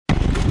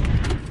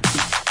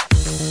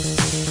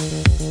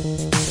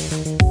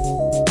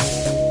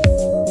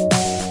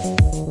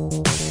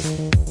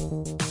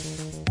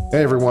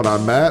Hey everyone,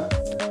 I'm Matt.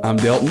 I'm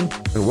Delton.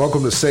 And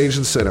welcome to Sage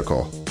and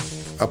Cynical,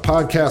 a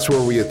podcast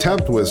where we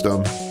attempt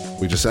wisdom,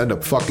 we just end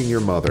up fucking your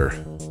mother.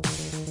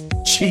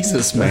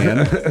 Jesus,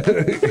 man.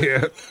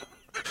 Yeah.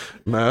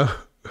 No?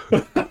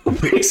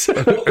 Okay.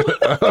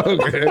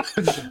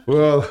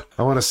 Well,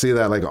 I want to see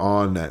that like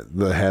on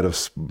the head of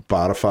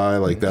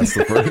Spotify. Like that's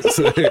the first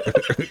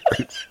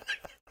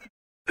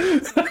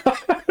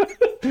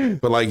thing.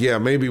 But like, yeah,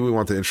 maybe we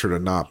want the intro to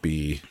not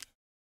be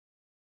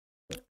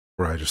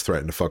where I just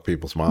threatened to fuck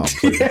people's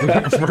moms.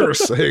 Like,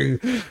 first thing.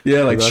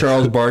 Yeah, like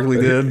Charles Barkley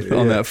did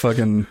on that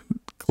fucking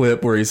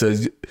clip where he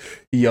says,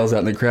 he yells out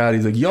in the crowd,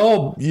 he's like,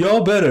 y'all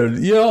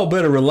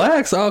better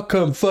relax, I'll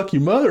come fuck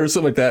your mother or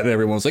something like that. And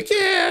everyone's like,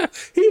 yeah,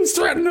 he was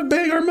threatening to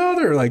bang our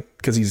mother, like,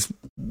 because he's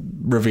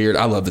revered.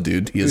 I love the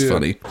dude. He is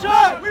funny.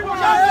 Chuck, we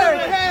want to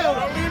say hell.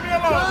 Don't leave me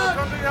alone.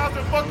 Come to your house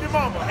and fuck your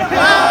mama.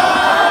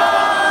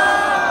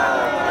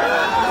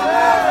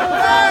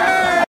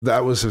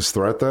 That was his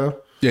threat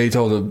though? Yeah, he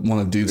told one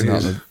of the dudes he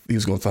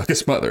was going to fuck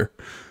his mother.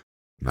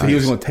 Nice. He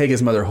was going to take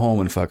his mother home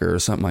and fuck her or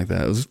something like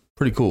that. It was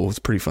pretty cool. It was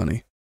pretty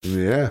funny.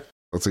 Yeah,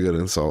 that's a good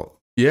insult.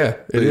 Yeah,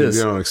 it is.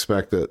 You don't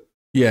expect it.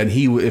 Yeah, and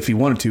if he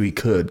wanted to, he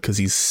could, because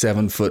he's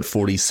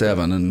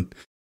 7'47", and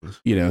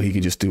he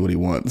could just do what he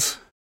wants.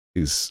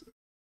 He's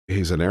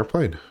an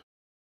airplane.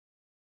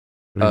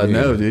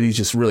 No, dude, he's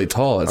just really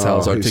tall. That's how I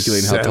was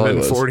articulating how tall he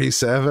was.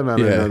 7'47". I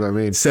don't know what I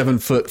mean.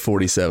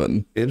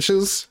 7'47"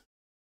 inches.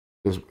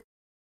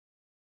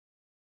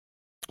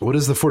 What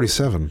is the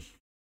 47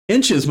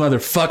 inches,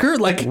 motherfucker?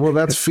 Like, well,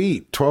 that's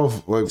feet.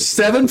 12. Like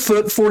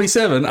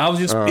 7'47". I was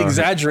just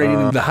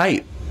exaggerating the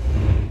height.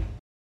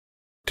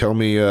 Tell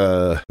me,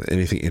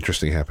 anything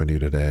interesting happened to you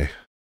today?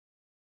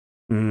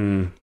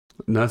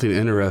 Nothing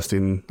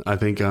interesting. I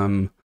think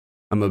I'm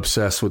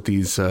obsessed with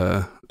these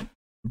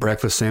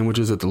breakfast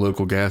sandwiches that the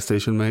local gas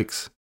station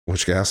makes.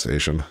 Which gas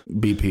station?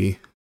 BP.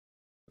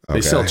 Okay.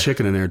 They sell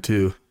chicken in there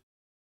too.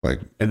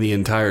 And the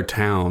entire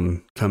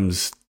town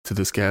comes to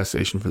this gas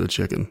station for the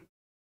chicken.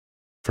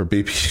 For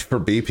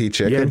BP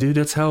chicken? Yeah, dude,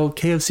 that's how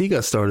KFC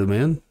got started,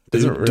 man.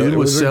 Dude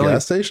was selling a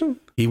gas station?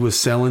 He was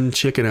selling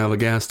chicken out of a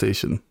gas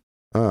station.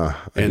 I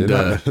did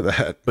not know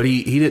that. But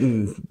he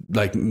didn't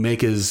like make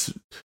his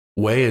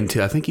way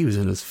until I think he was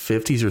in his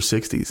 50s or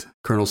 60s,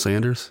 Colonel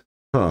Sanders.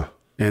 Huh.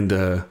 And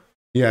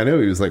yeah, I knew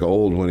he was like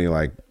old when he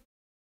like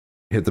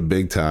hit the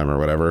big time or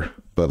whatever,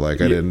 but like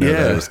I didn't know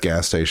that it was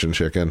gas station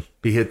chicken.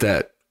 He hit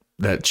that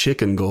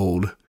chicken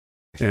gold.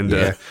 And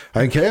I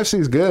think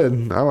KFC's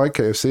good. I like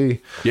KFC.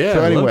 Yeah.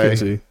 So anyway, I love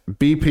KFC.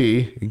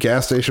 BP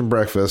gas station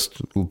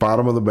breakfast,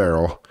 bottom of the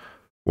barrel.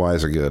 Why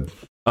is it good?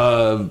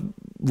 Well,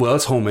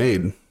 it's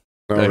homemade.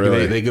 Oh, like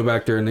really? They go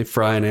back there and they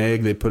fry an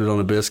egg. They put it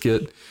on a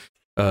biscuit.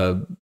 I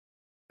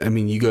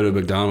mean, you go to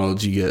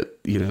McDonald's, you get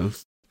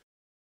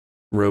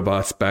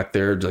robots back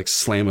there like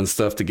slamming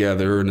stuff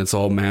together, and it's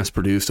all mass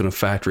produced in a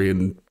factory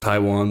in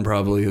Taiwan,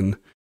 probably. And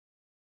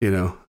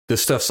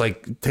this stuff's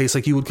like tastes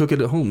like you would cook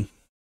it at home.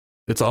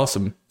 It's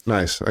awesome.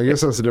 Nice. I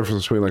guess that's the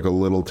difference between like a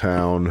little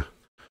town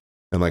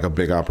and like a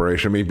big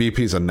operation. I mean,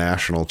 BP's a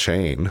national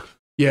chain.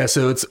 Yeah,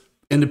 so it's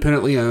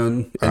independently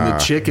owned, and the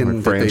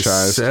chicken like that they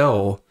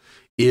sell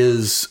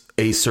is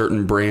a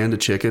certain brand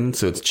of chicken.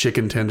 So it's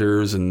chicken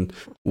tenders and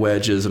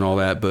wedges and all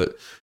that. But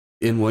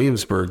in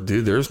Williamsburg,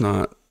 dude, there's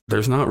not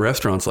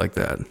restaurants like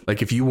that.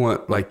 Like if you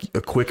want like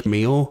a quick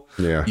meal,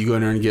 you go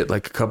in there and get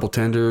like a couple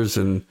tenders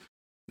and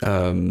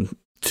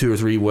 2 or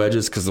 3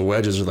 wedges, because the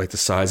wedges are like the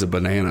size of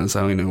bananas.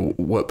 I don't even know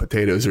what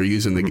potatoes are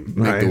using to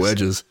make the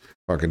wedges.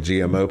 Fucking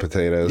GMO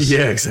potatoes.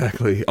 Yeah,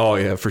 exactly. Oh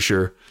yeah, for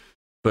sure.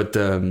 But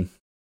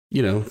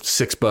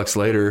 $6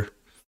 later.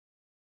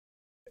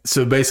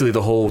 So basically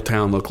the whole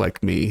town looked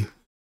like me.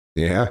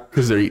 Yeah.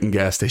 Because they're eating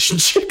gas station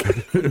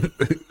chicken.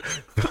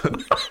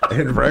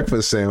 And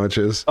breakfast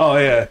sandwiches. Oh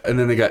yeah. And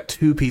then they got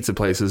 2 pizza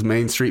places,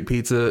 Main Street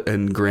Pizza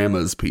and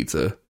Grandma's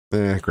Pizza.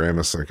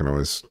 Grandma's I can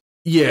always...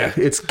 Yeah,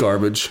 it's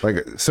garbage.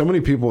 Like so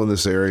many people in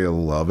this area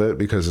love it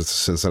because it's a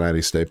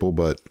Cincinnati staple,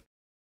 but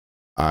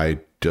I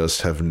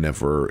just have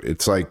never.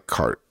 It's like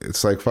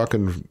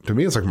fucking, to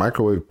me, it's like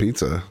microwave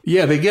pizza.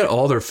 Yeah, they get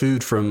all their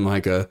food from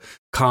like a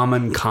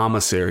common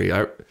commissary.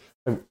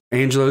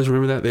 Angelo's,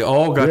 remember that? They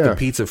all got the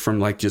pizza from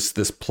like just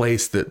this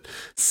place that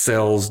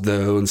sells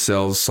dough and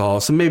sells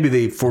sauce. And maybe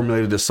they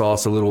formulated the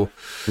sauce a little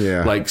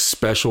like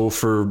special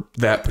for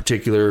that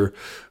particular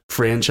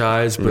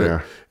franchise,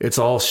 but it's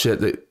all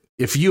shit that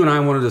if you and I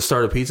wanted to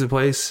start a pizza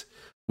place,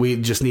 we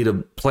just need a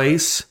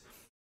place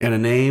and a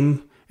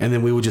name, and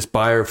then we would just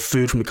buy our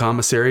food from the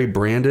commissary,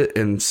 brand it,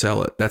 and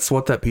sell it. That's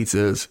what that pizza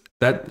is.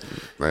 That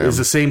is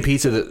the same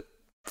pizza that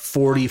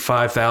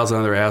 45,000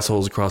 other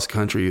assholes across the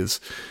country is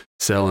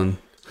selling.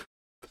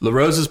 La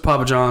Rosa's,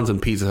 Papa John's,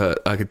 and Pizza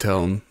Hut, I could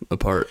tell them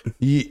apart.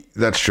 Yeah,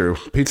 that's true.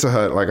 Pizza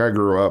Hut, like I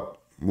grew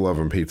up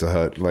loving Pizza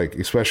Hut, like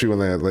especially when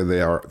they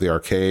are the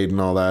arcade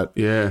and all that.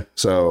 Yeah.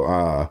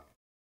 So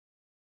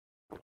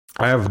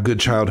I have good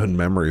childhood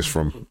memories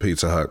from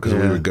Pizza Hut because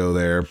we would go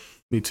there.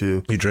 Me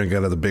too. You drink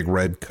out of the big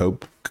red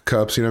Coke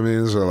cups, you know what I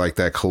mean? So like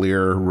that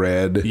clear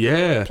red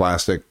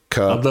plastic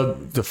cup. I'd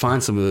love to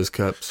find some of those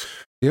cups.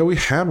 Yeah, we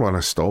had one I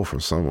stole from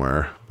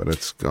somewhere, but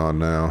it's gone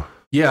now.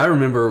 Yeah, I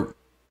remember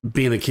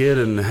being a kid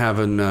and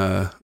having,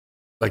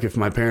 like if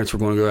my parents were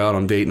going to go out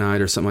on date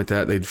night or something like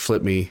that, they'd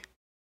flip me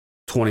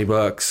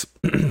 $20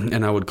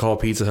 and I would call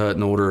Pizza Hut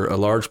and order a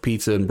large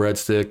pizza and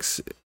breadsticks.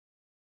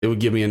 It would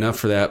give me enough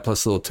for that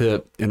plus a little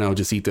tip, and I would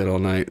just eat that all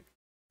night.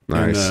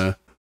 Nice. And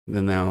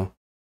then now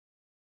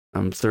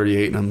I'm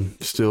 38 and I'm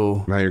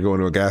still... Now you're going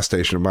to a gas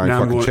station and buying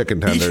fucking chicken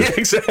tenders. Yeah,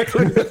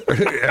 exactly.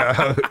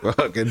 Yeah,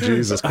 fucking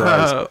Jesus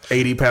Christ.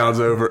 80 pounds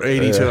over,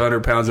 80 to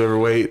 100 pounds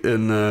overweight.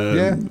 And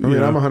yeah, I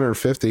mean, I'm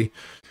 150.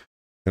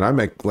 And I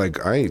make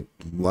I eat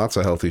lots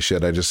of healthy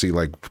shit. I just eat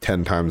like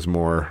 10 times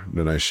more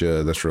than I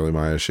should. That's really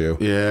my issue.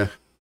 Yeah.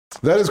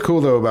 That is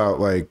cool though about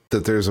like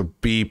that there's a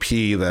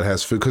BP that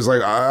has food. Cause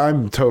like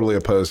I'm totally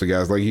opposed to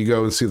gas. Like you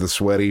go and see the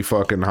sweaty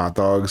fucking hot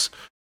dogs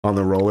on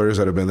the rollers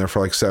that have been there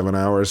for like 7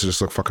 hours. It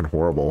just look fucking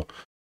horrible.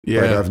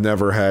 Yeah. Like I've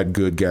never had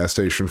good gas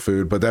station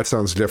food, but that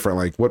sounds different.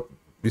 Like what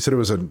you said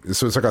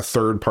so it's like a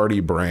third party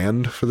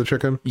brand for the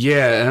chicken.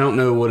 Yeah. I don't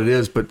know what it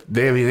is, but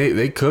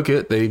they cook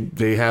it.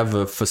 They have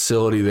a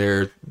facility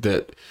there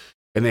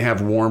and they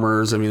have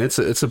warmers. I mean, it's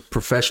a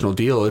professional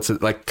deal. It's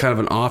like kind of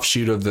an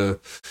offshoot of the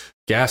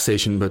gas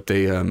station, but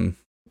it's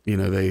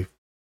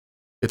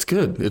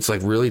good. It's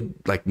like really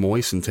like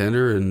moist and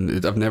tender.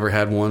 And I've never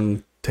had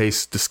one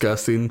taste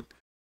disgusting.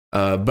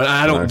 But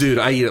I don't, dude,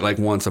 I eat it like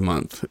once a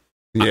month.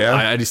 Yeah.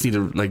 I just need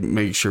to like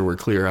make sure we're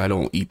clear. I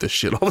don't eat this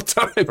shit all the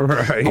time.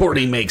 Right.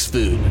 Courtney makes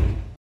food.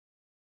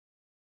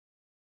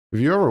 Have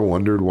you ever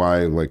wondered why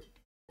like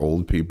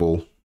old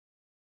people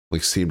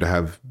like seem to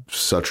have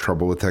such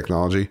trouble with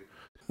technology?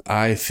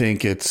 I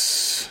think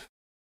it's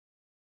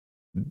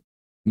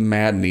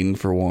maddening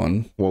for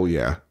one. Well,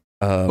 yeah.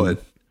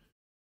 But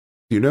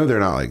they're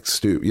not like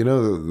stupid.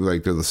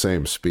 Like they're the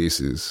same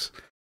species.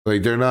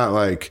 Like they're not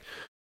like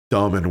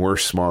dumb and we're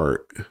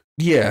smart.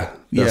 Yeah.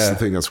 That's the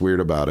thing that's weird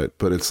about it.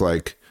 But it's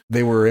like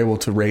they were able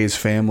to raise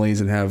families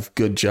and have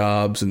good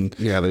jobs and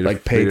they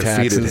like pay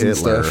taxes and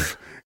Hitler. stuff.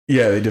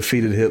 Yeah, they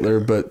defeated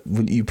Hitler, but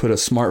when you put a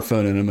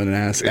smartphone in them and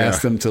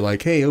ask them to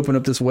like, hey, open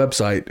up this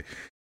website,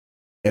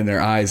 and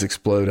their eyes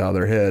explode out of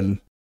their head.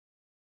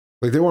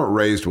 Like they weren't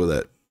raised with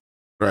it.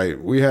 Right.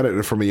 We had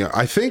it from a young.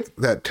 I think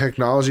that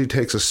technology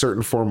takes a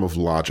certain form of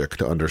logic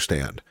to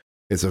understand.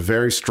 It's a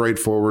very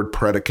straightforward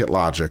predicate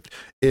logic.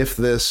 If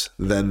this,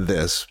 then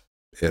this.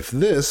 If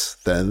this,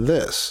 then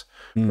this.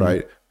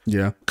 Right?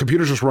 Yeah.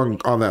 Computers just run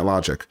on that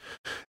logic.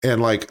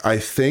 And like, I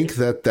think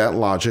that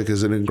logic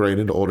is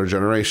ingrained into older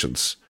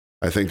generations.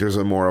 I think there's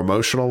a more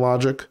emotional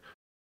logic.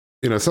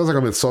 It sounds like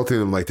I'm insulting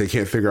them like they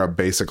can't figure out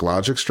basic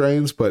logic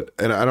strains,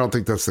 and I don't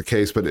think that's the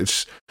case, but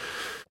it's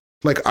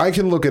like I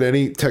can look at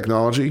any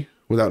technology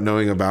without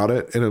knowing about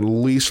it and at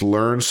least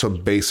learn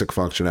some basic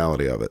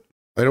functionality of it.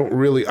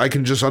 I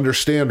can just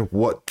understand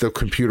what the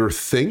computer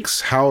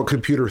thinks, how a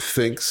computer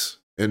thinks,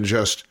 and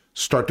just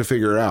start to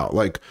figure it out.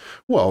 Like,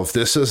 well, if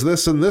this is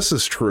this and this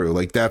is true,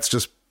 like that's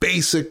just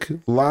basic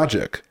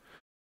logic.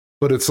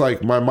 But it's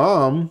like my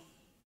mom,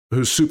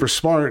 who's super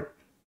smart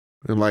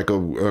and like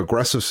a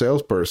aggressive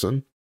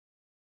salesperson,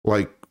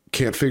 like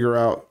can't figure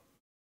out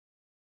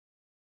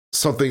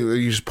something that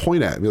you just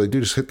point at and be like,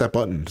 dude, just hit that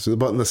button. So the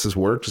button that says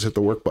work, just hit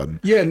the work button.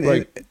 Yeah.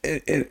 And,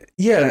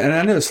 and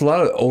I notice a lot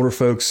of older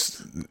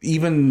folks,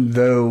 even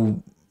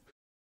though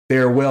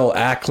they're well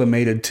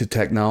acclimated to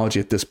technology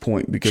at this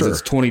point, because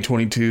it's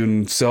 2022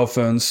 and cell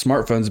phones,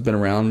 smartphones have been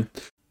around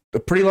a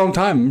pretty long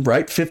time,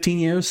 right? 15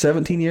 years,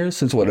 17 years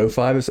since what,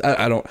 05 is?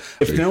 I don't,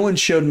 if no one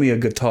showed me a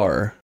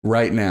guitar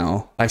right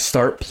now, I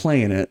start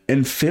playing it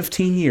in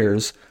 15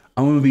 years,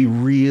 I'm going to be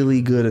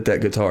really good at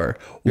that guitar.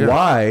 Yeah.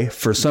 Why?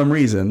 For some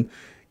reason,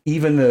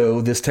 even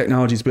though this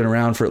technology's been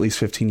around for at least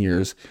 15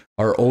 years,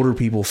 are older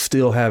people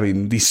still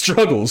having these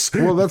struggles?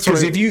 Well, that's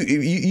because if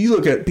you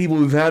look at people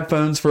who've had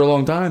phones for a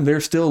long time,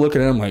 they're still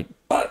looking at them like,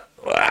 what?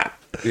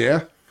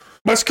 Yeah.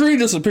 My screen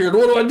disappeared.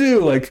 What do I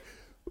do? Like,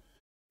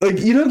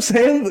 you know what I'm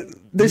saying?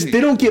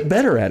 They don't get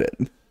better at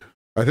it.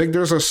 I think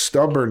there's a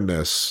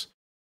stubbornness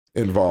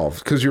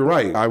involved because you're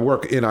right. I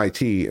work in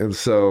IT, and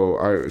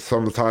so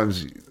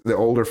sometimes the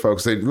older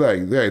folks they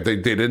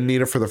didn't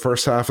need it for the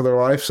first half of their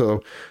life,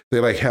 so they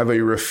like have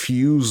a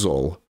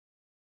refusal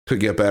to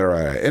get better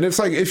at it. And it's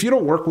like if you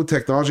don't work with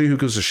technology, who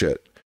gives a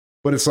shit?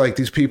 But it's like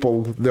these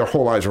people, their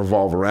whole lives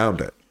revolve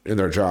around it in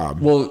their job.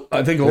 Well,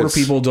 I think older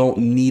people don't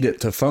need it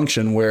to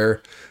function,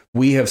 where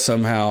we have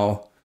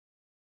somehow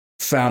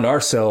found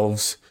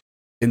ourselves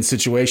in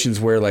situations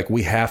where like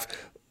we have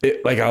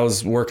it. Like I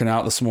was working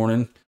out this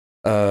morning.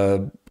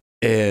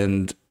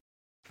 And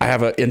I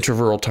have an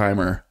interval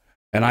timer,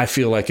 and I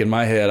feel like in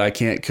my head I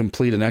can't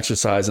complete an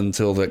exercise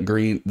until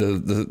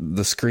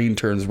the screen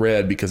turns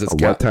red because it's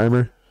what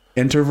timer?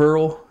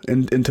 Interval.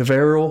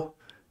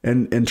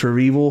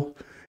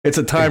 It's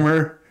a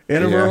timer.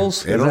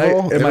 Intervals. Yeah.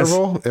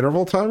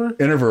 Interval timer.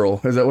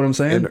 Interval. Is that what I'm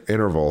saying?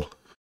 Interval.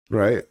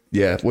 Right.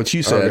 Yeah. What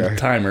you said. Okay.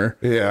 Timer.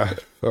 Yeah.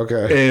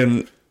 Okay.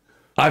 And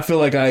I feel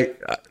like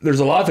there's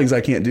a lot of things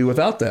I can't do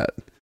without that.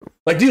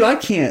 Like, dude, I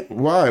can't.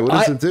 Why? What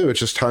does it do? It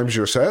just times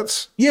your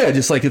sets? Yeah,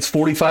 just like it's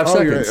 45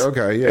 seconds.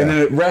 Okay, yeah. And then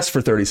it rests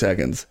for 30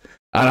 seconds.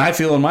 And I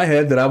feel in my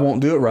head that I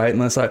won't do it right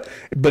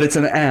but it's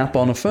an app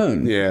on a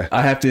phone. Yeah.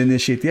 I have to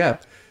initiate the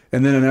app.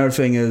 And then another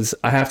thing is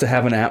I have to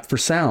have an app for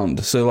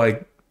sound. So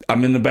like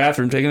I'm in the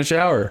bathroom taking a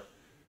shower.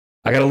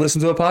 I got to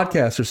listen to a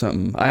podcast or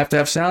something. I have to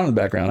have sound in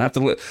the background. I have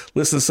to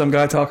listen to some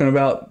guy talking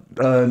about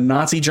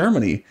Nazi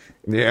Germany.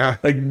 Yeah.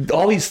 Like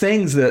all these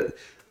things that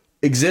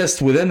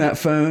exist within that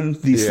phone,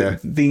 these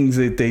things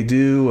that they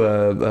do.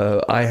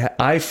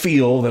 I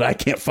feel that I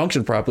can't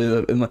function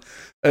properly. And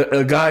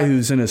a guy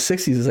who's in his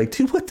 60s is like,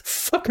 dude, what the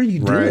fuck are you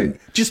doing?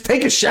 Right. Just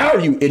take a shower,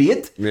 you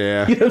idiot.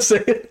 Yeah. You know what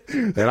I'm saying?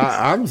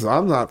 And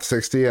I'm not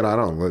 60 and I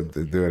don't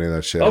do any of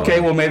that shit. Okay,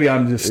 well, maybe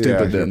I'm just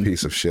stupid then. You're a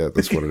piece of shit.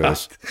 That's what it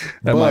is.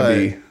 That might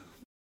be.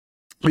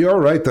 You're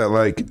right that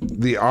like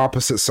the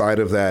opposite side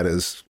of that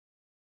is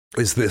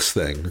this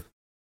thing.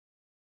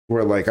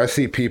 Where like I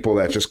see people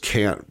that just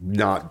can't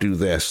not do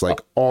this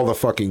like all the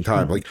fucking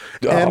time, like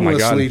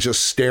endlessly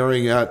just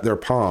staring at their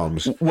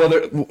palms.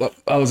 Well,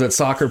 I was at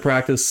soccer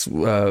practice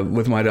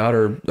with my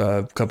daughter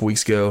a couple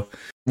weeks ago.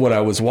 What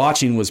I was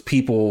watching was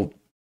people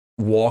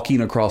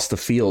walking across the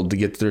field to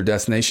get to their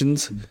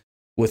destinations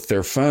with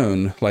their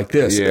phone like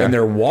this, and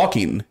they're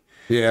walking.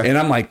 Yeah, and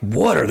I'm like,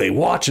 what are they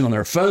watching on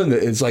their phone?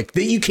 That it's like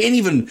you can't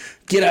even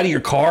get out of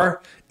your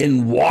car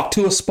and walk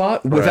to a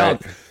spot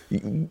without. Right.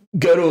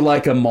 Go to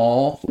like a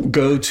mall,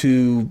 go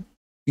into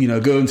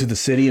the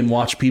city and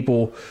watch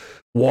people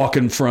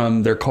walking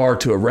from their car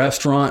to a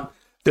restaurant.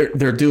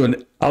 They're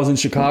doing. I was in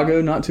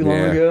Chicago not too long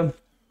ago.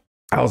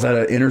 I was at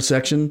an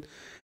intersection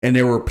and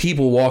there were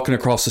people walking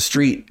across the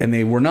street and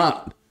they were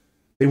not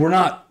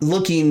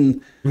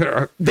looking.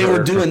 They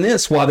were doing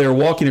this while they were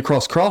walking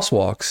across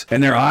crosswalks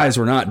and their eyes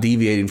were not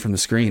deviating from the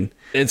screen.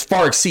 It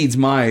far exceeds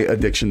my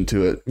addiction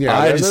to it. Yeah,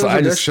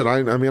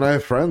 I mean, I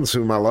have friends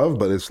whom I love,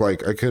 but it's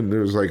like I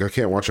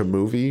can't watch a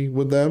movie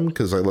with them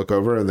because I look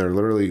over and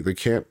they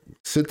can't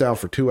sit down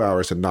for 2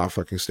 hours and not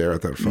fucking stare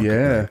at that fucking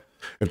thing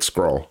and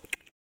scroll.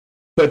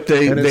 But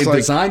they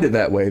designed it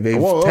that way.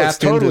 They've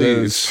tapped into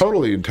those. It's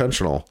totally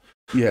intentional.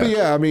 Yeah, but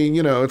yeah. I mean,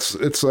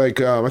 it's like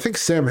I think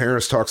Sam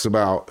Harris talks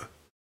about.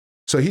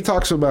 So he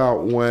talks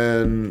about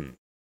when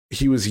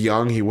he was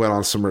young, he went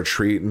on some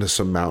retreat into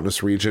some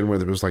mountainous region where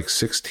there was like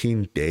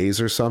 16 days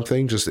or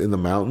something just in the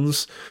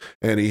mountains.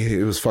 And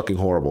it was fucking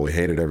horrible. He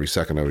hated every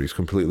second of it. He's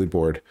completely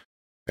bored.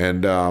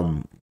 And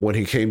when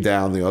he came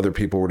down, the other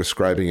people were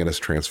describing it as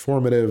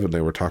transformative and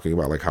they were talking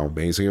about like how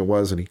amazing it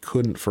was. And he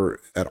couldn't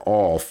at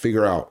all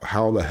figure out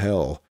how the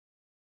hell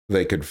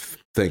they could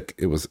think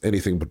it was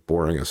anything but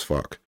boring as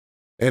fuck.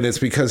 And it's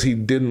because he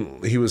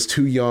was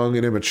too young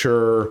and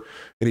immature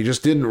and he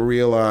just didn't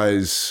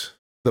realize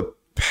the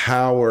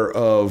power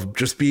of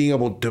just being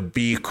able to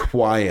be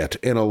quiet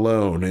and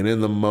alone and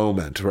in the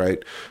moment,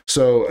 right?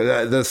 So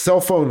the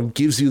cell phone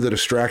gives you the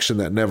distraction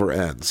that never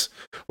ends.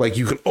 Like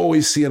you can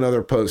always see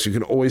another post. You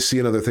can always see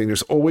another thing.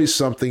 There's always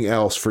something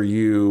else for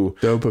you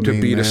Dopamine,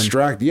 to be man.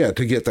 distracted. Yeah,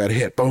 to get that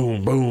hit.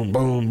 Boom, boom,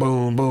 boom,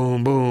 boom,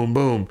 boom, boom,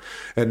 boom.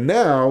 And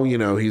now,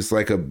 he's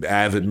like an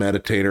avid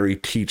meditator. He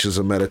teaches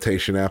a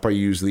meditation app. I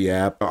use the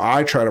app.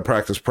 I try to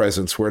practice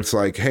presence where it's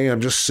like, hey, I'm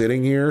just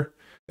sitting here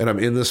and I'm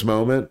in this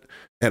moment.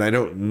 And I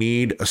don't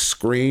need a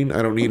screen.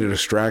 I don't need a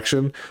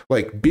distraction.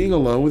 Like being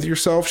alone with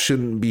yourself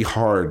shouldn't be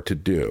hard to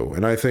do.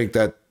 And I think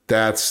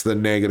that's the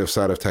negative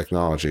side of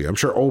technology. I'm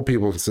sure old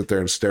people can sit there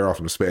and stare off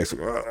into space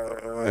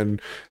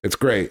and it's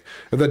great.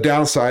 And the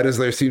downside is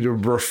they seem to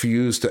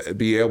refuse to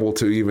be able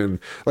to even,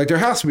 like there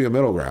has to be a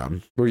middle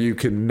ground where you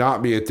can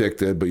not be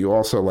addicted, but you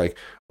also like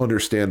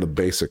understand the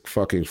basic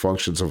fucking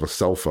functions of a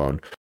cell phone.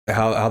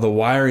 How the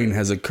wiring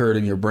has occurred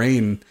in your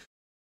brain.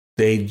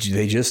 They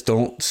just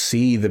don't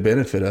see the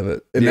benefit of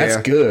it. And that's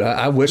good.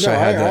 I wish I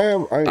had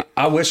that.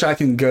 I wish I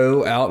can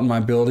go out in my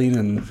building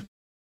and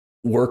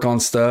work on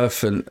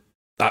stuff. And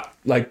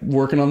like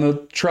working on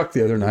the truck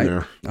the other night.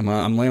 Yeah.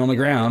 I'm laying on the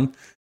ground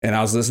and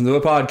I was listening to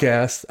a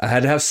podcast. I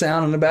had to have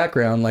sound in the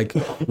background. Like,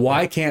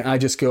 why can't I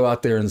just go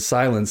out there in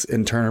silence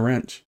and turn a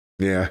wrench?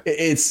 Yeah.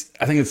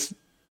 I think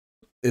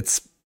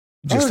it's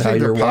just how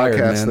you're wired,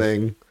 man.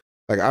 Thing,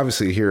 like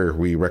obviously here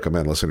we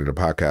recommend listening to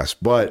podcasts,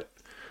 but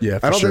yeah,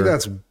 I don't think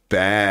that's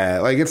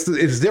bad. Like it's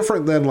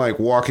different than like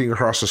walking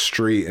across the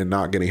street and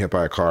not getting hit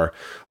by a car.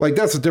 Like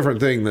that's a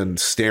different thing than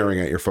staring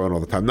at your phone all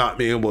the time, not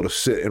being able to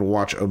sit and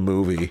watch a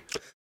movie.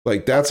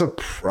 Like that's a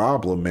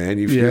problem,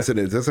 man. That's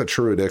a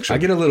true addiction. I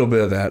get a little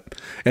bit of that.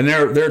 And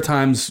there are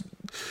times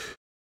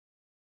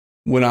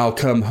when I'll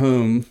come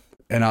home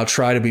and I'll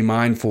try to be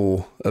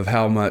mindful of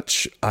how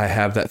much I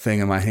have that thing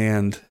in my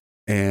hand.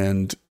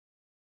 And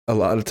a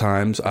lot of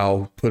times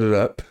I'll put it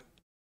up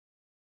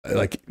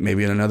like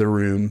maybe in another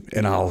room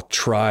and I'll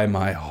try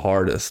my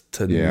hardest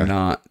to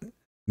not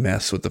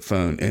mess with the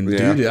phone. And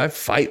dude, I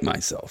fight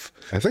myself.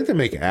 I think they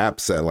make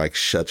apps that like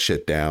shut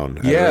shit down.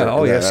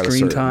 Yeah.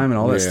 Screen time and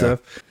all that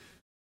stuff.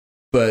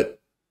 But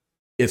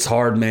it's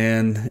hard,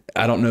 man.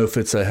 I don't know if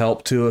it's a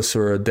help to us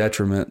or a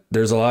detriment.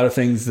 There's a lot of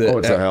things that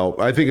it's a help.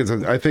 I think it's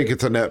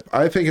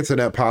a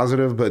net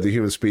positive, but the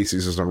human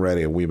species isn't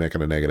ready and we make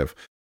it a negative.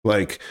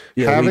 Like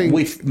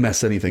we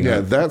mess anything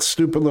up. That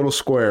stupid little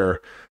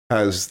square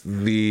has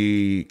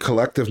the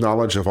collective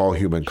knowledge of all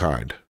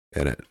humankind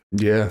in it.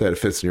 Yeah. That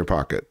fits in your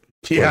pocket.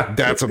 Yeah. Like,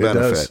 that's a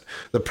benefit.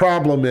 The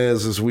problem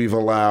is we've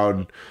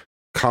allowed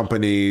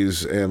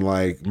companies and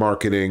like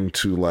marketing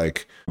to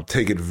like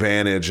take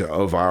advantage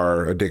of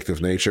our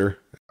addictive nature.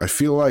 I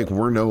feel like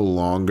we're no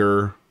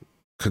longer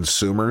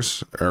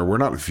consumers, or we're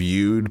not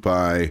viewed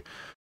by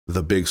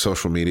the big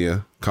social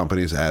media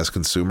companies as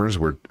consumers.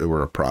 We're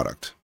a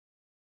product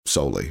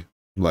solely.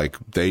 Like,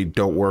 they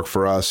don't work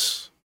for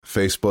us.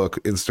 Facebook,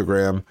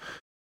 Instagram,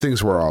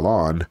 things we're all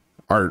on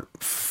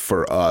aren't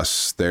for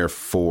us. They're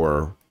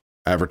for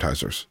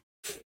advertisers.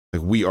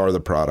 Like, we are the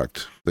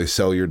product. They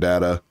sell your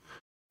data.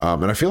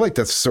 And I feel like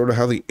that's sort of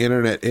how the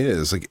internet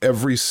is. Like,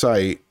 every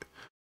site,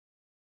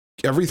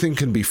 everything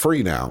can be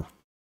free now.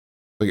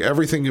 Like,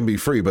 everything can be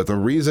free. But the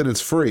reason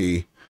it's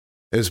free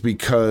is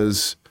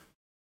because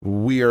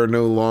we are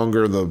no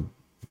longer the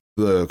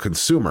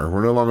consumer.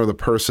 We're no longer the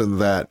person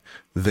that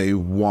they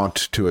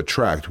want to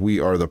attract. We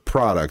are the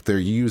product. They're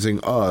using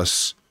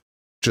us,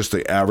 just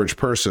the average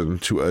person,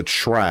 to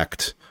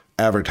attract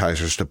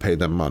advertisers to pay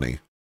them money,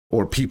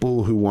 or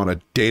people who want to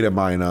data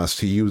mine us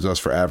to use us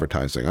for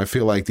advertising. I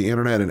feel like the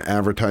internet and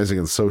advertising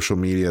and social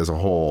media as a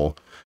whole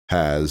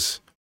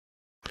has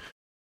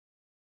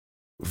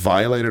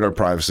violated our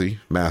privacy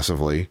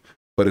massively,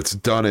 but it's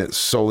done it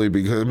solely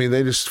because,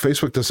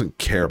 Facebook doesn't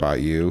care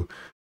about you.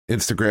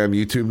 Instagram,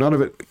 YouTube, none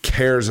of it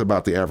cares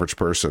about the average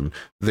person.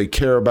 They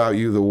care about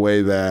you the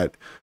way that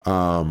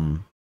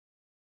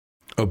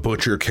a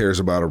butcher cares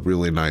about a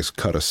really nice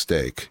cut of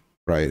steak,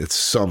 right? It's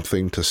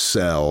something to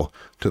sell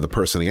to the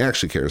person he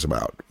actually cares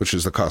about, which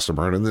is the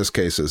customer. And in this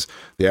case is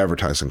the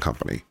advertising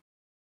company.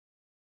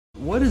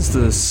 What is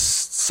the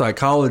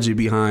psychology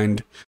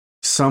behind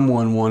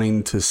someone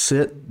wanting to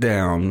sit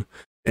down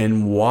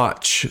and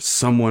watch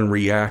someone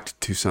react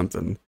to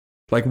something?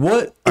 Like,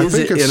 what is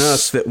it in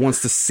us that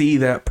wants to see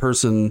that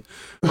person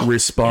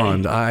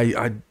respond?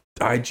 I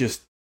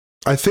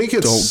think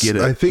it's don't get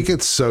it. I think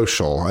it's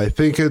social. I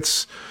think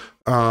it's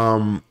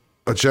a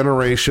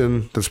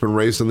generation that's been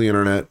raised on the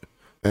internet,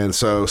 and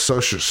so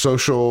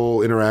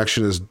social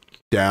interaction is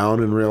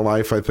down in real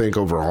life. I think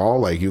overall,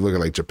 like, you look at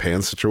like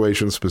Japan's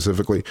situation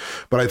specifically,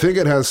 but I think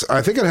it has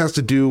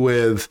to do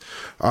with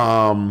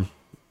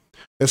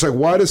it's like,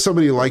 why does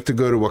somebody like to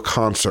go to a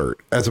concert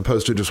as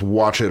opposed to just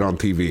watch it on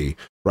TV,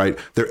 right?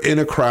 They're in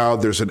a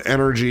crowd, there's an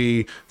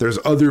energy, there's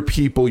other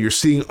people, you're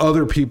seeing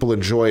other people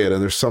enjoy it, and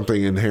there's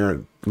something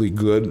inherently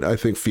good, I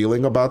think,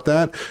 feeling about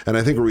that. And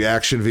I think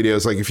reaction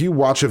videos, like if you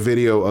watch a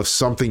video of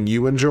something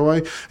you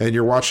enjoy and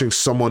you're watching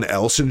someone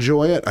else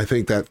enjoy it, I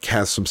think that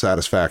has some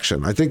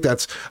satisfaction. I think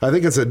it's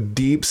a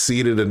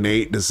deep-seated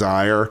innate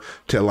desire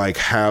to like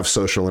have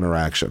social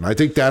interaction. I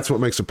think that's what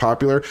makes it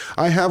popular.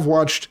 I have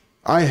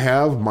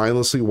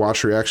mindlessly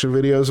watched reaction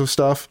videos of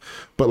stuff,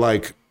 but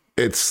like,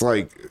 it's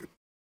like,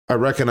 I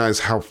recognize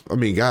how,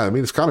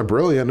 it's kind of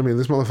brilliant.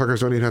 These motherfuckers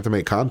don't even have to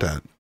make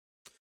content.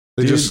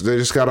 They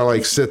just gotta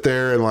like sit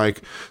there and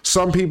like,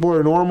 some people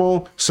are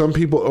normal, some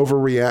people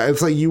overreact.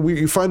 It's like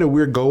you find a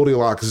weird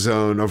Goldilocks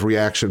zone of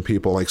reaction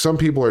people. Like, some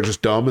people are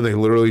just dumb and they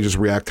literally just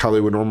react how they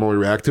would normally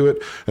react to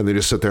it, and they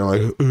just sit there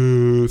like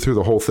through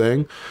the whole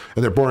thing,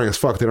 and they're boring as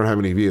fuck. They don't have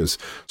any views.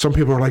 Some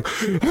people are like,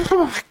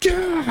 oh my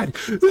god,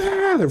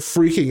 they're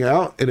freaking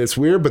out, and it's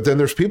weird. But then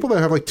there's people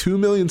that have like 2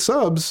 million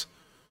subs,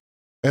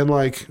 and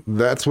like,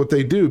 that's what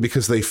they do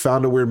because they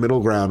found a weird middle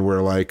ground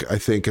where, like, I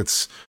think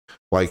it's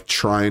like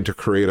trying to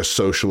create a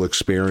social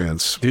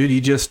experience. Dude, you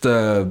just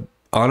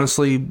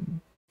honestly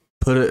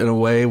put it in a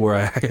way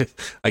where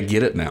I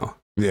get it now.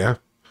 Yeah.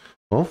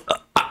 Well,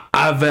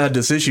 I've had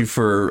this issue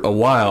for a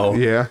while.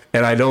 Yeah.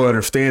 And I don't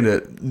understand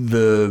it.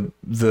 The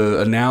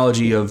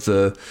analogy of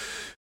the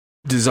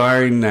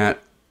desiring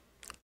that,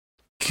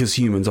 because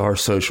humans are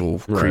social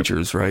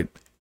creatures, right?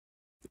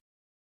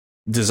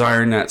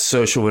 Desiring that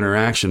social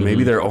interaction.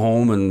 Maybe they're at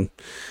home and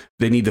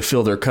they need to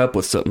fill their cup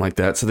with something like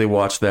that, so they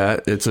watch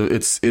that. It's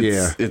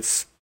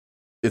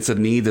a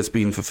need that's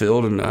being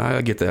fulfilled, and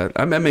I get that.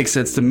 That makes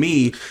sense to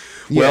me.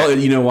 Yeah. Well,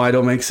 you know why it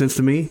don't make sense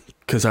to me?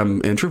 Because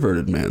I'm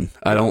introverted, man.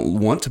 I don't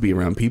want to be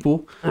around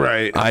people.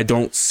 Right. I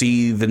don't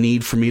see the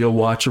need for me to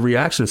watch a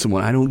reaction to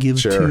someone. I don't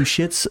give two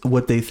shits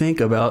what they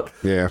think about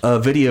a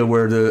video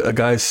where a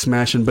guy's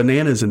smashing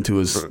bananas into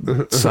his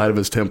side of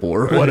his temple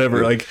or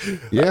whatever. Like,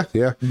 yeah.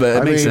 But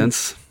it makes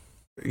sense.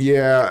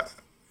 Yeah.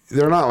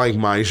 They're not like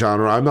my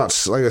genre. I'm not,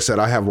 like I said,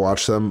 I have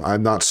watched them.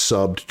 I'm not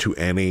subbed to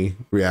any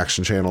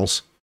reaction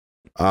channels.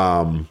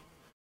 But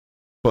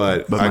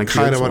I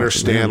kind of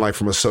understand, like,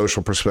 from a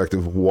social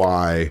perspective,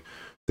 why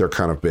they're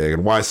kind of big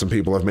and why some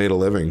people have made a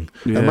living.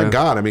 Yeah. And my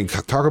God,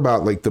 talk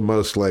about like the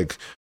most like,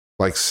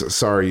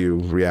 sorry, you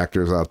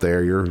reactors out there,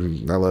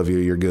 I love you,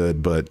 you're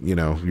good, but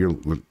you're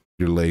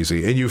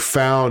lazy, and you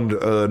found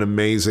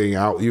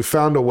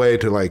a way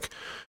to like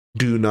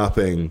do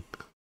nothing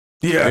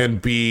Yeah.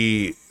 And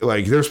be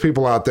like, there's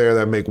people out there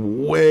that make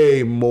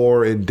way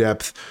more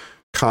in-depth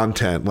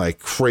content, like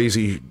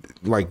crazy,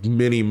 like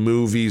mini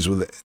movies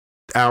with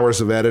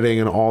hours of editing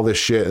and all this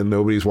shit, and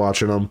nobody's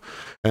watching them.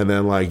 And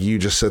then like you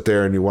just sit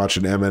there and you watch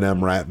an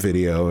Eminem rap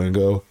video and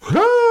go,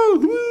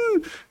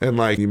 oh, and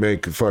like you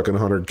make fucking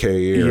 100K a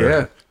year.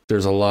 Yeah.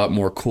 There's a lot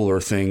more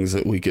cooler things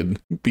that we could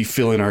be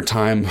filling our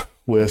time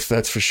with.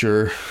 That's for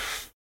sure.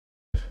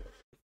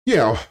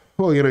 Yeah.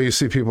 Well, you know, you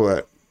see people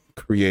that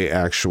create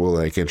actual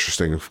like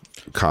interesting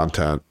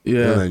content.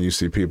 Yeah. And then you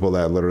see people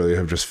that literally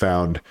have just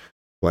found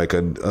like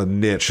a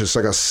niche. It's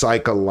like a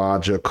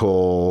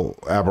psychological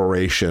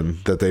aberration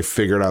that they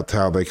figured out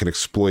how they can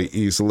exploit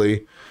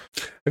easily.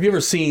 Have you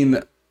ever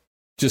seen,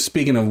 just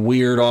speaking of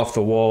weird off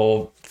the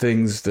wall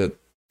things that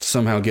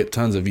somehow get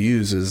tons of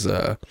views, is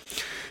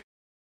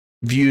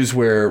views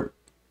where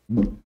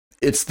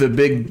it's the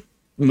big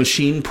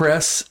machine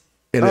press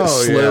and it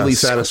slowly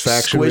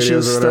satisfaction squishes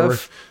videos or whatever.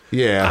 stuff?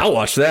 Yeah. I'll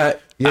watch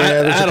that.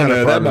 Yeah, I don't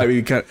know. That fun. might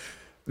be kind of,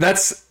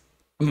 that's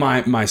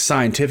my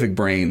scientific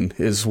brain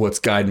is what's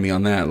guiding me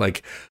on that.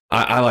 Like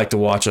I like to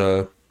watch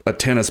a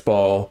tennis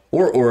ball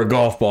or a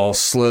golf ball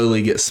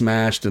slowly get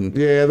smashed, and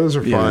yeah, those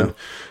are fun. Know.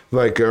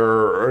 Like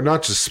or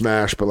not just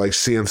smash, but like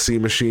CNC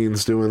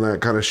machines doing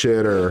that kind of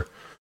shit, or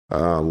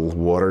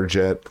water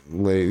jet.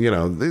 You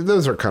know,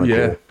 those are kind of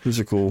cool. Those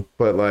are cool.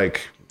 But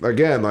like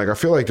again, like I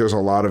feel like there's a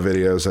lot of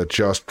videos that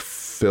just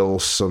fill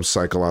some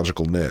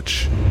psychological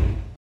niche.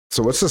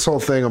 So what's this whole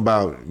thing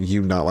about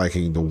you not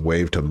liking to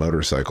wave to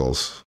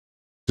motorcycles?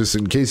 Just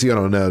in case you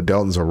don't know,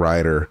 Delton's a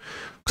rider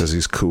because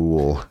he's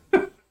cool.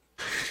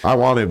 I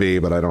want to be,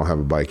 but I don't have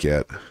a bike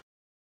yet.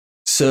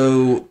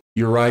 So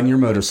you're riding your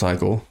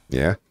motorcycle.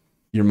 Yeah.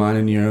 You're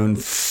minding your own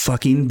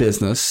fucking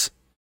business.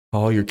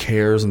 All your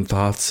cares and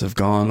thoughts have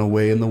gone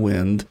away in the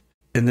wind.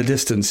 In the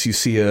distance, you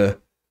see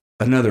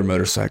another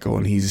motorcycle,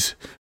 and he's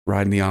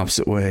riding the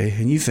opposite way.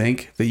 And you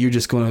think that you're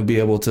just going to be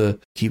able to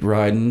keep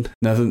riding.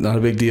 Nothing, not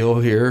a big deal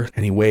here.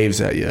 And he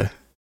waves at you.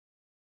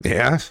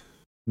 Yeah.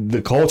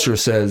 The culture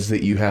says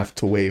that you have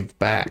to wave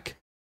back.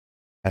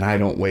 And I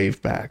don't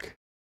wave back.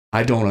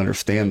 I don't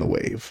understand the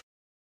wave.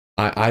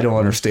 I don't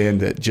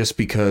understand that just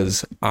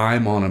because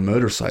I'm on a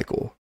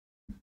motorcycle,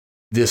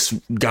 this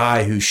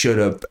guy who showed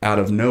up out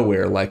of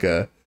nowhere like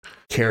a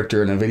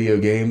character in a video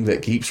game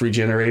that keeps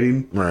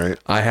regenerating, right?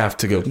 I have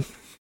to go,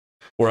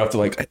 or I have to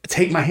like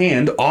take my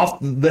hand off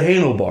the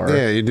handlebar.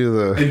 Yeah, you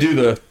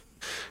do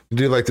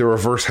like the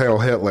reverse Hail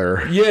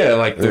Hitler. Yeah,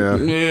 like you know, I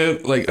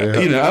don't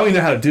even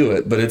know how to do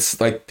it, but it's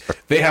like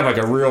they have like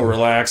a real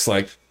relaxed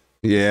like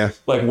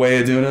way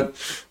of doing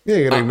it. Yeah,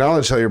 you gotta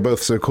acknowledge how you're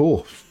both so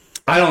cool.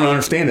 I don't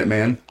understand it,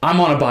 man.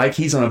 I'm on a bike.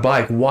 He's on a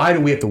bike. Why do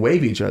we have to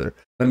wave each other?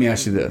 Let me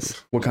ask you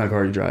this. What kind of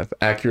car do you drive?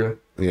 Acura?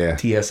 Yeah.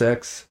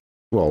 TSX?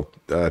 Well,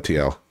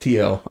 TL.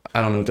 TL.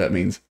 I don't know what that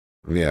means.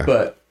 Yeah.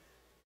 But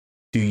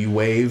do you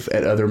wave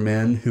at other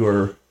men who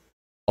are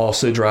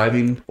also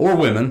driving, or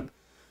women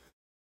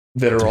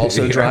that are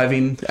also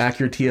driving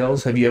Acura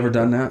TLs? Have you ever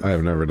done that? I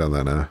have never done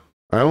that, no.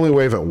 I only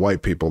wave at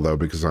white people, though,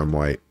 because I'm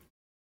white.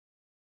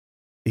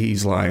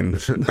 He's lying.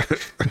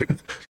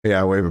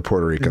 Yeah, I wave at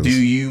Puerto Ricans. Do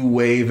you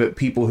wave at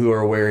people who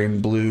are wearing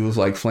blue,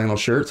 like flannel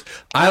shirts?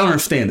 I don't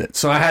understand it.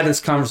 So I had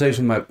this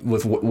conversation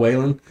with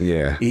Waylon.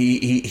 Yeah.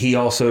 He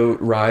also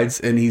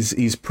rides, and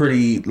he's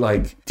pretty,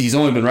 like, he's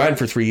only been riding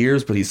for 3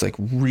 years, but he's like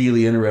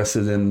really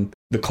interested in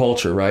the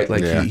culture, right?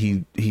 Like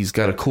he's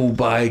got a cool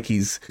bike.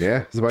 He's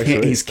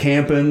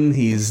camping.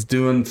 He's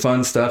doing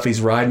fun stuff.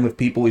 He's riding with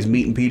people. He's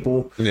meeting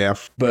people. Yeah.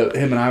 But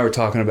him and I were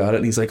talking about it,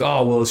 and he's like,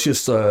 oh, well, it's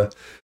just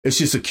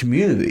a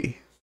community.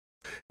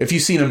 If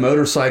you've seen a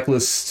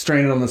motorcyclist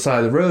stranded on the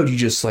side of the road, you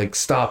just like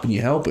stop and you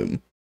help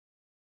him.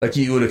 Like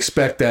you would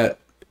expect that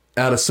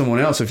out of someone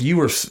else if you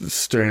were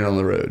stranded on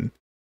the road.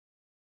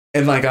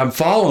 And like I'm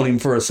following him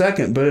for a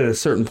second, but at a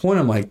certain point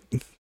I'm like,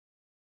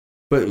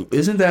 but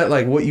isn't that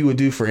like what you would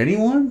do for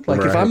anyone?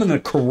 Like if I'm in a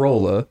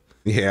Corolla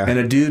and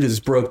a dude is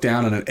broke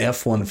down in an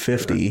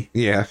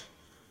F-150,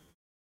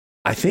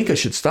 I think I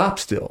should stop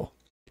still.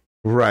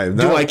 Right.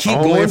 Do I keep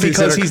going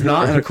because he's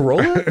not in a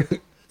Corolla?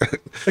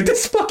 Like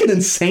that's fucking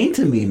insane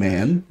to me,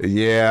 man.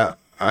 Yeah,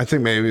 I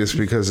think maybe it's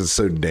because it's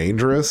so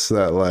dangerous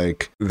that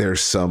like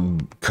there's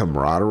some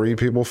camaraderie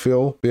people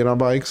feel being on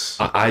bikes.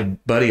 I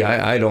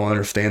don't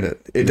understand it.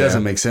 It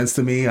doesn't make sense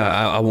to me.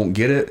 I won't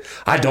get it.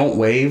 I don't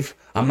wave.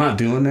 I'm not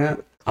doing that.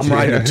 I'm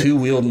riding a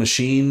two-wheeled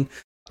machine.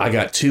 I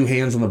got two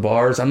hands on the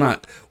bars. I'm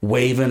not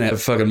waving at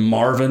fucking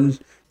Marvin.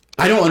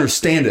 I don't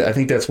understand it. I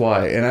think that's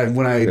why. And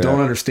when I don't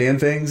understand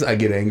things, I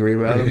get angry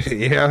about them.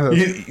 You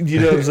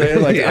know what I'm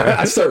saying? Like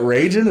I start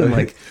raging and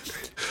like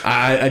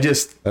I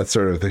just that's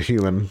sort of the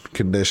human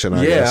condition.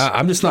 I guess.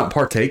 I'm just not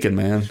partaking,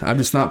 man. I'm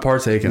just not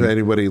partaking. If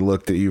anybody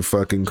looked at you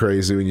fucking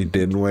crazy when you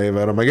didn't wave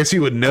at them, I guess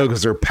you would know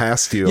because they're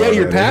past you. Yeah, already.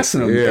 you're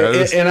passing them.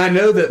 Yeah, and I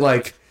know that.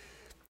 Like,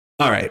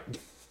 all right,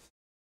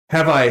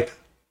 have I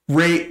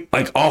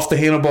like off the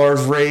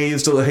handlebars,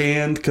 raised to the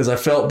hand because I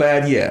felt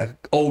bad. Yeah,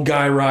 old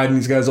guy riding,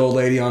 he's got his old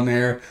lady on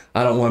there.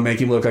 I don't want to make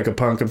him look like a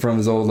punk in front of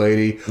his old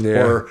lady.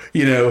 Yeah. Or,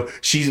 you know,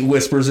 she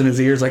whispers in his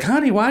ears like,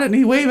 honey, why didn't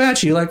he wave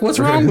at you? Like, what's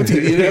wrong with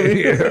you? You know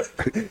what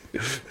I mean?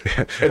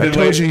 And I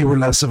told you were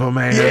less of a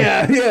man.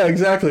 Yeah,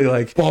 exactly.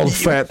 Like, bald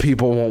fat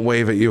people won't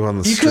wave at you on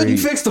the street. You couldn't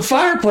fix the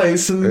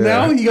fireplace, and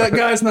now you got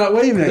guys not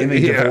waving at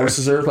you.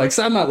 Divorces her. Like,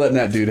 so I'm not letting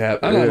that dude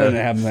happen. I'm not letting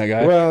it happen to that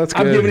guy. Well, that's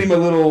good. I'm giving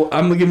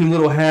him a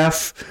little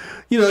half,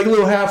 you know, like a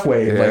little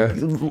halfway. Yeah.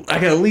 Like, I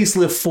can at least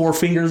lift 4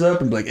 fingers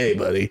up and be like, hey,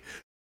 buddy.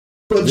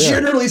 But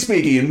generally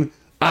speaking,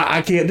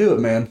 I can't do it,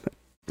 man.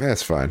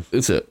 That's fine.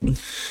 That's it.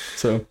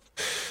 So.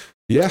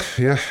 Yeah.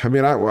 I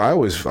mean,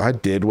 I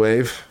did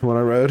wave when I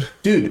rode,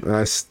 dude, and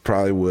I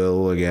probably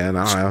will again.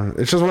 I don't know.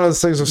 It's just one of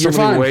those things. If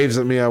somebody waves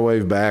at me, I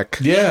wave back.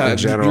 Yeah, in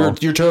general,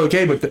 you're totally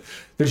okay. But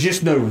there's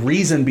just no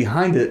reason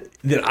behind it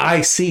that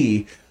I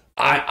see.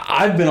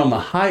 I've been on the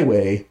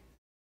highway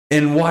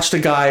and watched a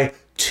guy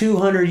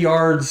 200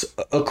 yards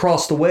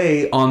across the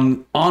way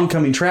on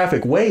oncoming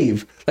traffic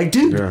wave. Like,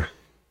 dude. Yeah.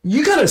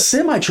 You got a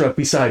semi-truck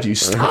beside you.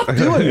 Stop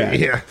doing that.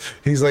 Yeah.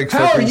 He's like,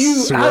 how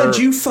did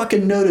you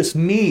fucking notice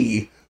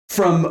me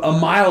from a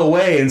mile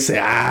away and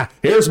say,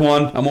 here's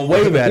one. I'm going to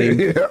wave at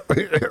him.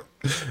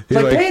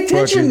 Like, pay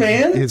attention,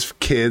 man. His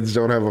kids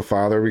don't have a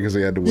father because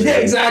he had to wave. Yeah,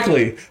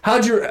 exactly.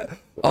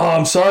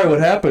 I'm sorry, what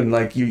happened?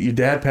 Like, your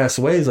dad passed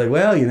away. He's like,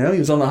 well, you know, he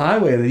was on the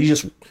highway and he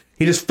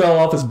just fell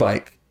off his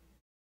bike.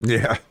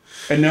 Yeah.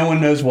 And no one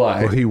knows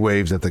why. Well, he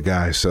waved at the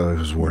guy, so it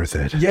was worth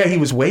it. Yeah, he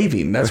was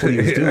waving. That's what he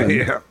was doing.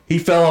 Yeah. He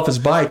fell off his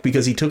bike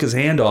because he took his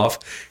hand off.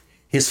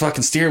 His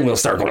fucking steering wheel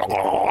started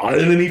going,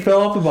 and then he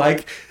fell off the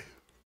bike,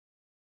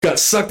 got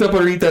sucked up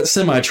underneath that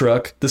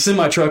semi-truck. The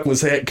semi-truck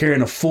was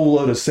carrying a full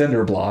load of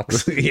cinder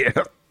blocks. Yeah.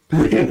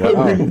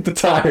 Removed the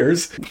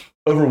tires.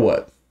 Over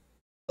what?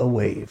 A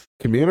wave.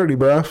 Community,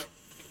 bro.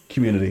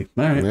 Community.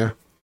 All right. Yeah.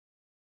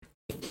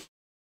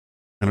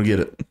 I don't get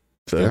it.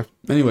 So,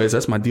 anyways,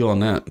 that's my deal on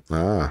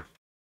that.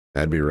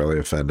 I'd be really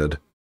offended.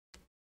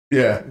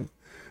 Yeah.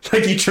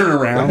 Like, you turn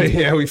around.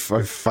 Yeah, I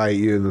fight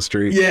you in the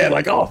street. Yeah,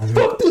 like, oh,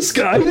 fuck this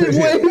guy.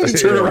 You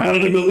turn around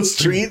in the middle of the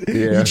street.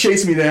 Yeah. You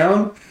chase me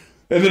down.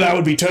 And then I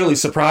would be totally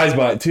surprised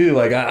by it, too.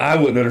 Like, I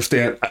wouldn't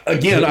understand.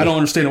 Again, I don't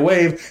understand a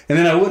wave. And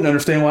then I wouldn't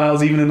understand why I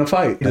was even in the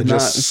fight. I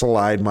just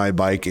slide my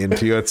bike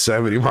into you at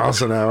 70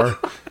 miles an hour.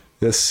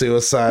 This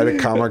suicide, a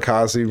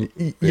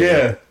kamikaze.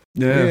 Yeah.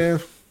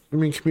 I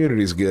mean,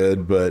 community's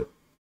good, but...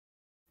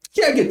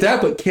 Yeah, I get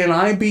that, but can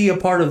I be a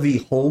part of the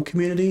whole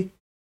community?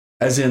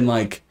 As in,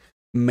 like,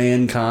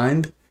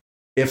 mankind?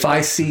 If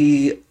I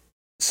see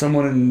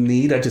someone in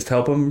need, I just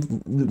help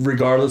them,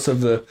 regardless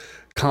of the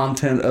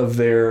content of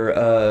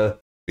their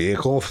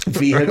vehicle,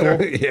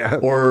 yeah,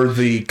 or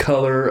the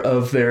color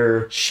of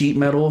their sheet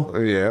metal.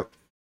 Yeah.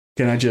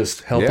 Can I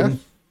just help them?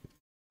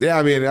 Yeah,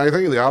 I mean, I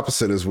think the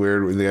opposite is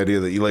weird with the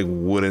idea that you, like,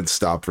 wouldn't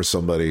stop for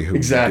somebody who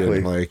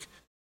exactly like,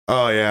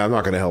 oh, yeah, I'm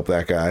not going to help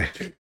that guy.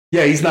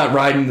 Yeah, he's not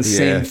riding the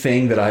same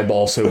thing that I've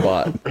also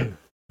bought.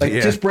 Like,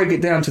 just break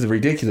it down to the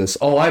ridiculous.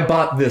 Oh, I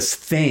bought this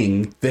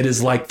thing that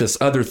is like this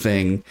other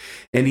thing,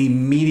 and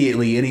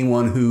immediately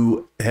anyone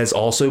who has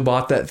also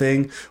bought that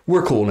thing,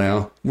 we're cool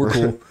now. We're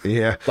cool.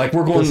 Yeah. Like,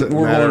 we're going... Doesn't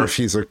matter if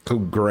he's a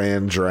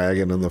grand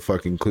dragon in the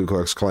fucking Ku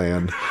Klux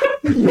Klan.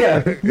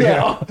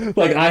 Yeah.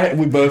 Like,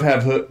 we both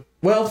have hood...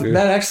 Well,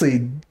 that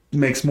actually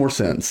makes more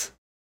sense.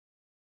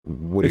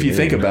 If you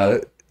think about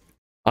it.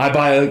 I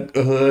buy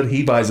a hood,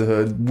 he buys a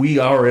hood. We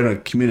are in a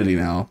community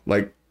now,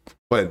 like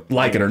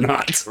it or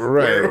not.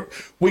 Right.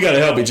 We got to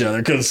help each other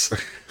because,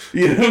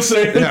 you know what I'm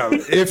saying? Yeah.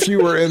 If you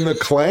were in the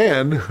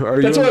Klan,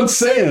 that's what I'm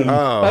saying.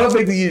 Oh, I don't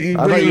think that you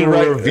I thought you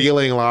were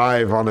revealing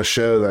live on a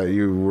show that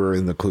you were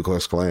in the Ku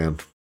Klux Klan.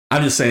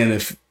 I'm just saying,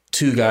 if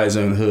 2 guys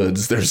own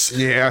hoods,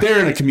 they're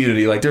in a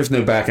community. Like, there's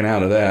no backing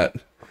out of that.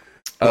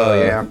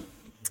 Yeah.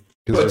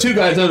 But 2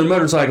 guys owning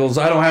motorcycles,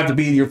 I don't have to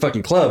be in your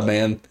fucking club,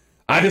 man.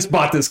 I just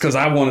bought this because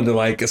I wanted to,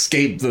 like,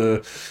 escape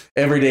the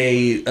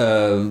everyday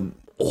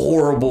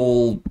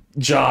horrible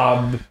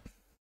job,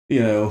 you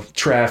know,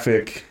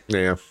 traffic.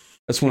 Yeah.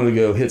 I just wanted to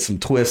go hit some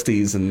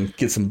twisties and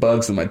get some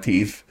bugs in my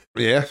teeth.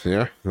 Yeah.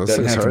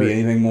 Doesn't have to be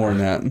anything more than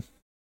that.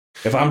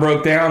 If I'm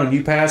broke down and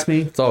you pass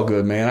me, it's all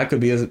good, man. I could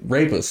be a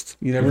rapist.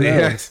 You never know.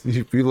 Yeah,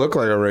 you look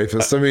like a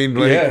rapist. I mean,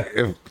 like,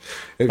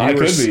 if I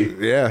could be.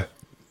 Yeah.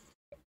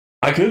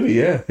 I could be,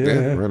 yeah.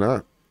 Why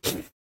not?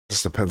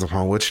 Just depends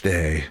upon which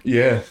day.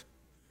 Yeah.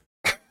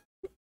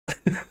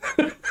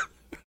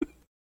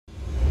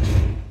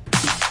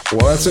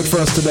 Well, that's it for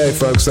us today,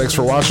 folks. Thanks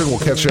for watching. We'll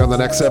catch you on the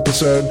next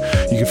episode.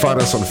 You can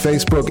find us on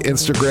Facebook,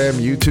 Instagram,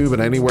 YouTube,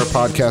 and anywhere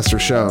podcasts are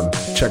shown.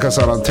 Check us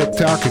out on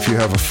TikTok if you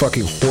have a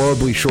fucking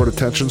horribly short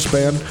attention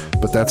span,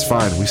 but that's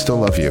fine. We still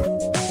love you.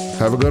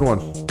 Have a good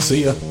one.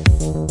 See ya.